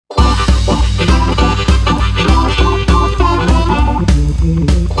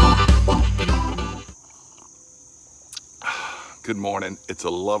good morning. It's a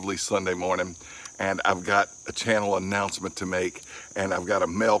lovely Sunday morning, and I've got a channel announcement to make, and I've got a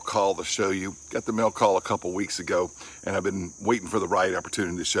mail call to show you. Got the mail call a couple weeks ago, and I've been waiting for the right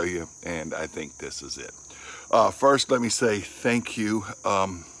opportunity to show you, and I think this is it. First, let me say thank you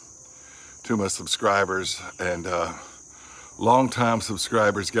to my subscribers and long-time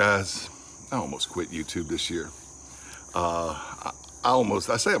subscribers, guys. I almost quit YouTube this year. I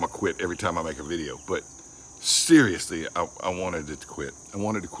say I'm gonna quit every time I make a video, but seriously, I wanted to quit. I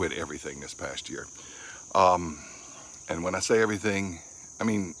wanted to quit everything this past year. And when I say everything, I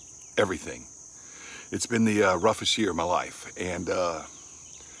mean everything. It's been the roughest year of my life. And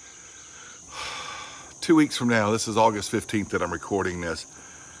 2 weeks from now, this is August 15th that I'm recording this.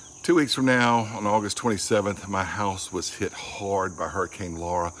 2 weeks from now, on August 27th, my house was hit hard by Hurricane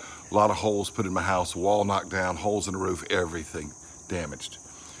Laura. A lot of holes put in my house, wall knocked down, holes in the roof, everything damaged.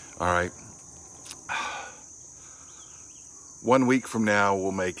 All right. 1 week from now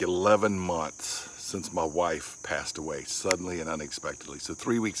will make 11 months since my wife passed away, suddenly and unexpectedly. So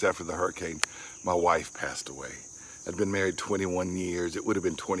 3 weeks after the hurricane, my wife passed away. I'd been married 21 years. It would have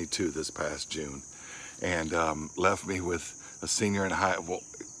been 22 this past June. And left me with a senior in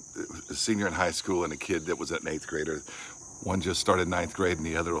high school and a kid that was an 8th grader. One just started 9th grade and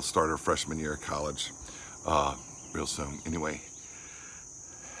the other will start her freshman year of college real soon. Anyway,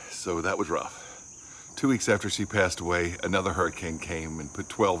 so that was rough. 2 weeks after she passed away, another hurricane came and put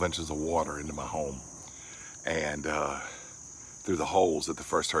 12 inches of water into my home and through the holes that the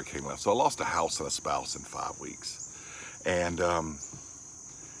first hurricane left. So I lost a house and a spouse in 5 weeks. And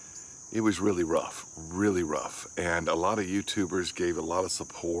it was really rough, really rough. And a lot of YouTubers gave a lot of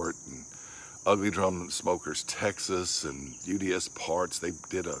support, and Ugly Drum Smokers Texas and UDS Parts, they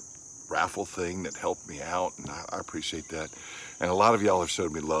did a raffle thing that helped me out, and I appreciate that. And a lot of y'all have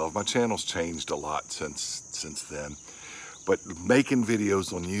showed me love. My channel's changed a lot since then, but making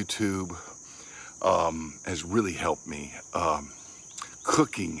videos on YouTube has really helped me.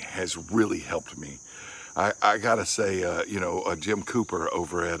 Cooking has really helped me. I gotta say, Jim Cooper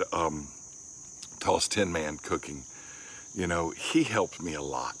over at Toss Tin Man Cooking, he helped me a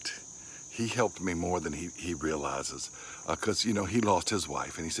lot. He helped me more than he realizes, because he lost his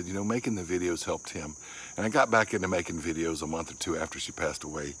wife, and he said, making the videos helped him. And I got back into making videos a month or two after she passed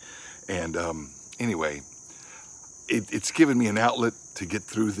away. And anyway, it's given me an outlet to get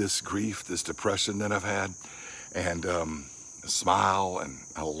through this grief, this depression that I've had, and smile, and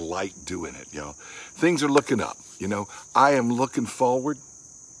I like doing it, y'all. Things are looking up, I am looking forward.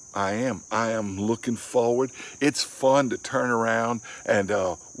 I am looking forward. It's fun to turn around and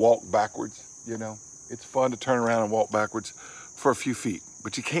walk backwards, It's fun to turn around and walk backwards for a few feet,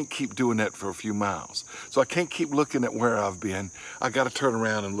 but you can't keep doing that for a few miles. So I can't keep looking at where I've been. I got to turn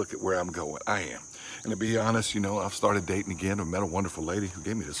around and look at where I'm going. I am. And to be honest, I've started dating again. I met a wonderful lady who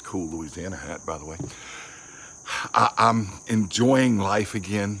gave me this cool Louisiana hat, by the way. I'm enjoying life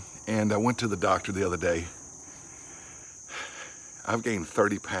again. And I went to the doctor the other day. I've gained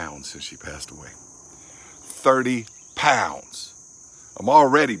 30 pounds since she passed away. 30 pounds. I'm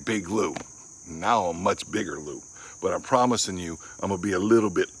already Big Lou. Now I'm much bigger Lou. But I'm promising you, I'm going to be a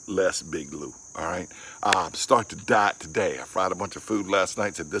little bit less Big Lou. All right? Start to diet today. I fried a bunch of food last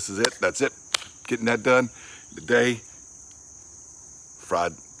night. Said, this is it. That's it. Getting that done. Today,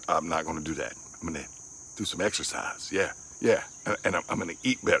 I'm not going to do that. I'm going to do some exercise. Yeah. And I'm going to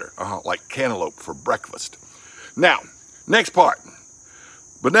eat better. Like cantaloupe for breakfast. Now, next part.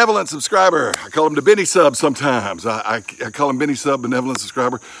 Benevolent subscriber. I call him the Benny Sub sometimes. I call him Benny Sub, benevolent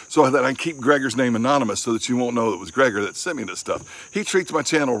subscriber, so that I can keep Gregor's name anonymous so that you won't know it was Gregor that sent me this stuff. He treats my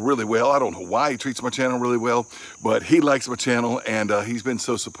channel really well. I don't know why he treats my channel really well, but he likes my channel, and he's been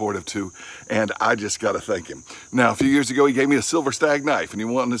so supportive too, and I just got to thank him. Now, a few years ago, he gave me a silver Stag knife, and you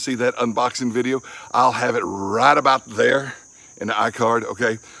want to see that unboxing video? I'll have it right about there in the iCard,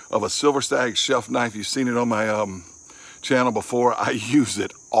 okay, of a silver Stag shelf knife. You've seen it on my channel before. I use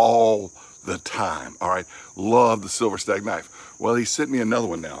it all the time. All right, love the silver Stag knife. Well, he sent me another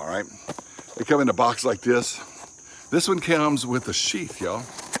one now. All right, they come in a box like this. This one comes with a sheath, y'all.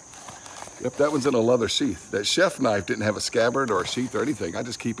 Yep, that one's in a leather sheath. That chef knife didn't have a scabbard or a sheath or anything. I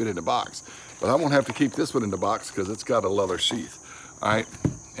just keep it in the box, but I won't have to keep this one in the box because it's got a leather sheath. All right,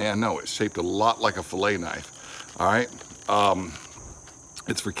 and no, it's shaped a lot like a fillet knife. All right,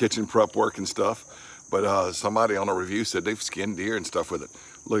 it's for kitchen prep work and stuff. But somebody on a review said they've skinned deer and stuff with it.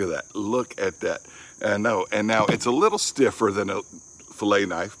 Look at that. Look at that. And now it's a little stiffer than a fillet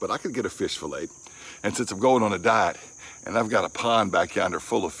knife, but I could get a fish fillet. And since I'm going on a diet and I've got a pond back yonder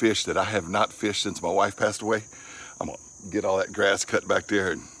full of fish that I have not fished since my wife passed away, I'm gonna get all that grass cut back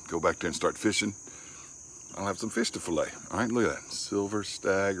there and go back there and start fishing. I'll have some fish to fillet. All right, look at that. Silver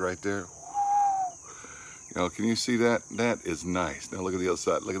stag right there. You know, can you see that? That is nice. Now look at the other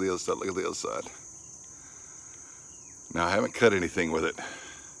side. Look at the other side. Look at the other side. Now I haven't cut anything with it,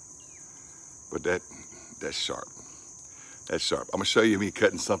 but that's sharp. That's sharp. I'm gonna show you me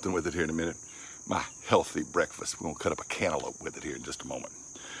cutting something with it here in a minute. My healthy breakfast. We're gonna cut up a cantaloupe with it here in just a moment.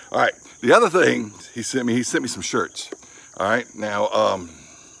 All right. The other thing he sent me some shirts. All right. Now,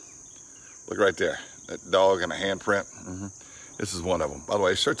 look right there. That dog and a handprint. This is one of them. By the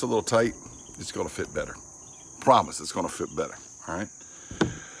way, shirt's a little tight. It's gonna fit better. Promise, it's gonna fit better. All right.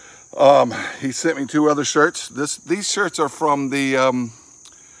 He sent me 2 other shirts. These shirts are from the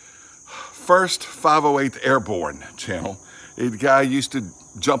 1st508ᵗ Airborne channel. The guy used to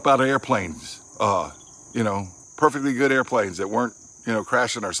jump out of airplanes, you know, perfectly good airplanes that weren't, you know,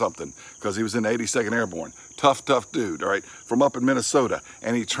 crashing or something, because he was in the 82nd Airborne. Tough dude, all right, from up in Minnesota.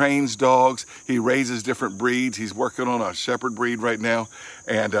 And he trains dogs, he raises different breeds. He's working on a shepherd breed right now,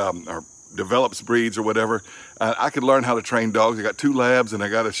 and or develops breeds or whatever. I could learn how to train dogs. I got 2 labs and I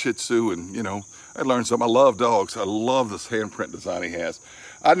got a Shih Tzu, and you know, I learned something. I love dogs. I love this handprint design he has.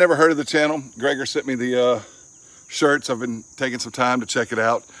 I'd never heard of the channel. Gregor sent me the shirts. I've been taking some time to check it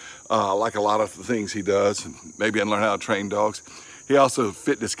out. I like a lot of the things he does, and maybe I can learn how to train dogs. He also a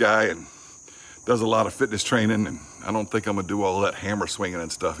fitness guy and does a lot of fitness training, and I don't think I'm gonna do all that hammer swinging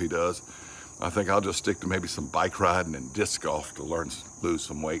and stuff he does. I think I'll just stick to maybe some bike riding and disc golf to lose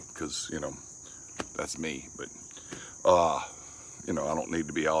some weight, because, you know, that's me. But, you know, I don't need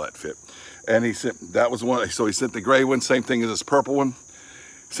to be all that fit. And he sent, that was one, so he sent the gray one, same thing as this purple one.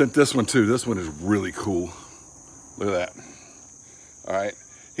 Sent this one too. This one is really cool. Look at that. All right.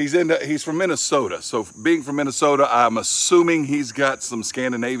 He's from Minnesota. So being from Minnesota, I'm assuming he's got some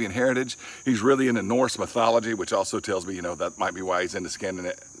Scandinavian heritage. He's really into Norse mythology, which also tells me, you know, that might be why he's into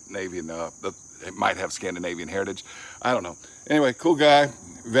Scandinavian, it might have Scandinavian heritage. I don't know. Anyway, cool guy,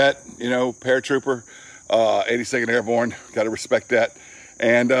 vet, you know, paratrooper, 82nd Airborne, got to respect that.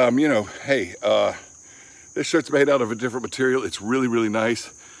 And, you know, hey, this shirt's made out of a different material. It's really, really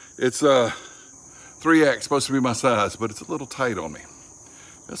nice. It's 3X, supposed to be my size, but it's a little tight on me.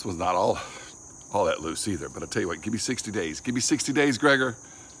 This one's not all that loose either, but I'll tell you what, give me 60 days. Give me 60 days, Gregor,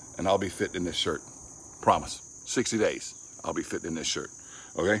 and I'll be fitting in this shirt. Promise, 60 days, I'll be fitting in this shirt,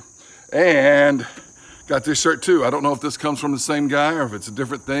 okay? And got this shirt too. I don't know if this comes from the same guy or if it's a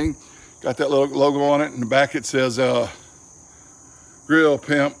different thing. Got that little logo on it. In the back it says, grill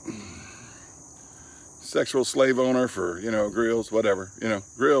pimp, sexual slave owner for, you know, grills, whatever, you know,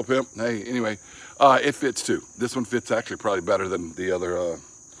 grill pimp. Hey, anyway, it fits too. This one fits actually probably better than the other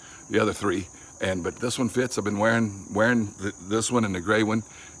 3, but this one fits. I've been wearing this one and the gray one,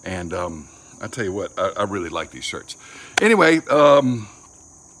 and I tell you what, I really like these shirts. Anyway,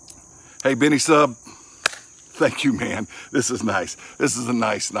 hey Benny Sub, thank you, man. This is nice. This is a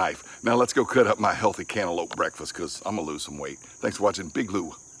nice knife. Now let's go cut up my healthy cantaloupe breakfast, because I'm gonna lose some weight. Thanks for watching Big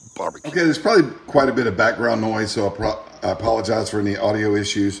Lou Barbecue. Okay, there's probably quite a bit of background noise, so I apologize for any audio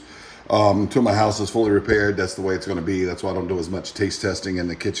issues. Until my house is fully repaired, that's the way it's going to be. That's why I don't do as much taste testing in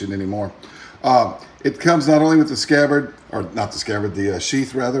the kitchen anymore. It comes not only with the scabbard, or not the scabbard, the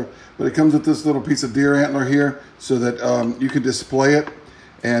sheath rather, but it comes with this little piece of deer antler here, so that you can display it.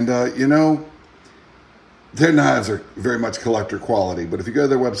 And you know, their knives are very much collector quality, but if you go to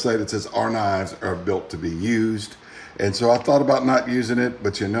their website, it says our knives are built to be used. And so I thought about not using it,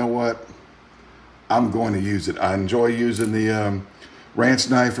 but you know what? I'm going to use it. I enjoy using the ranch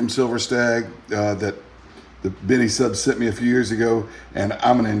knife from Silver Stag that the Benny Sub sent me a few years ago, and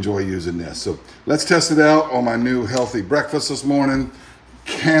I'm going to enjoy using this. So let's test it out on my new healthy breakfast this morning.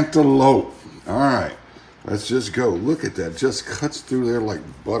 Cantaloupe. All right, let's just go. Look at that. Just cuts through there like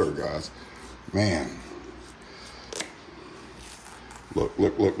butter, guys. Man. Look,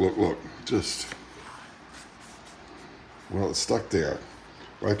 look, look, look, look. Just, well, it's stuck there,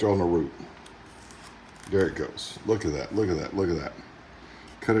 right there on the root. There it goes. Look at that, look at that, look at that.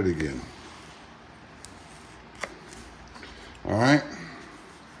 Cut it again. All right.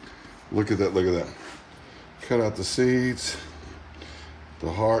 Look at that, look at that. Cut out the seeds,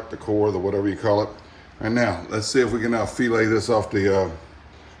 the heart, the core, the whatever you call it. And now, let's see if we can now fillet this off the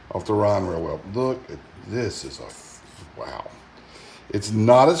rind real well. Look at this, is a, wow. It's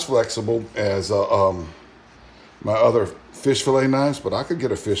not as flexible as my other fish fillet knives, but I could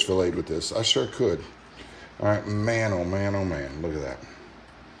get a fish fillet with this. I sure could. All right, man, oh man, oh man, look at that.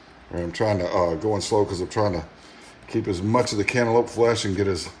 All right, I'm trying to go in slow because I'm trying to keep as much of the cantaloupe flesh and get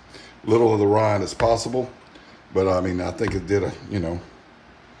as little of the rind as possible. But I mean, I think it did a, you know,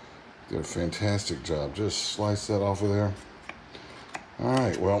 did a fantastic job. Just slice that off of there. All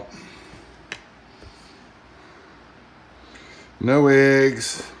right, well, No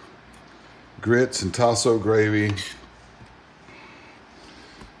eggs, grits and tasso gravy,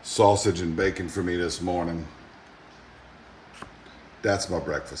 sausage and bacon for me this morning. That's my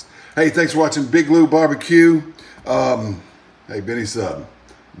breakfast. Hey, thanks for watching Big Lou Barbecue. Hey, Benny Sub,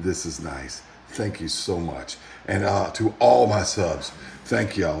 this is nice. Thank you so much. And to all my subs,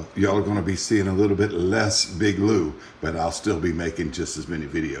 thank y'all. Y'all are going to be seeing a little bit less Big Lou, but I'll still be making just as many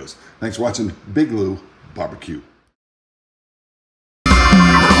videos. Thanks for watching Big Lou Barbecue.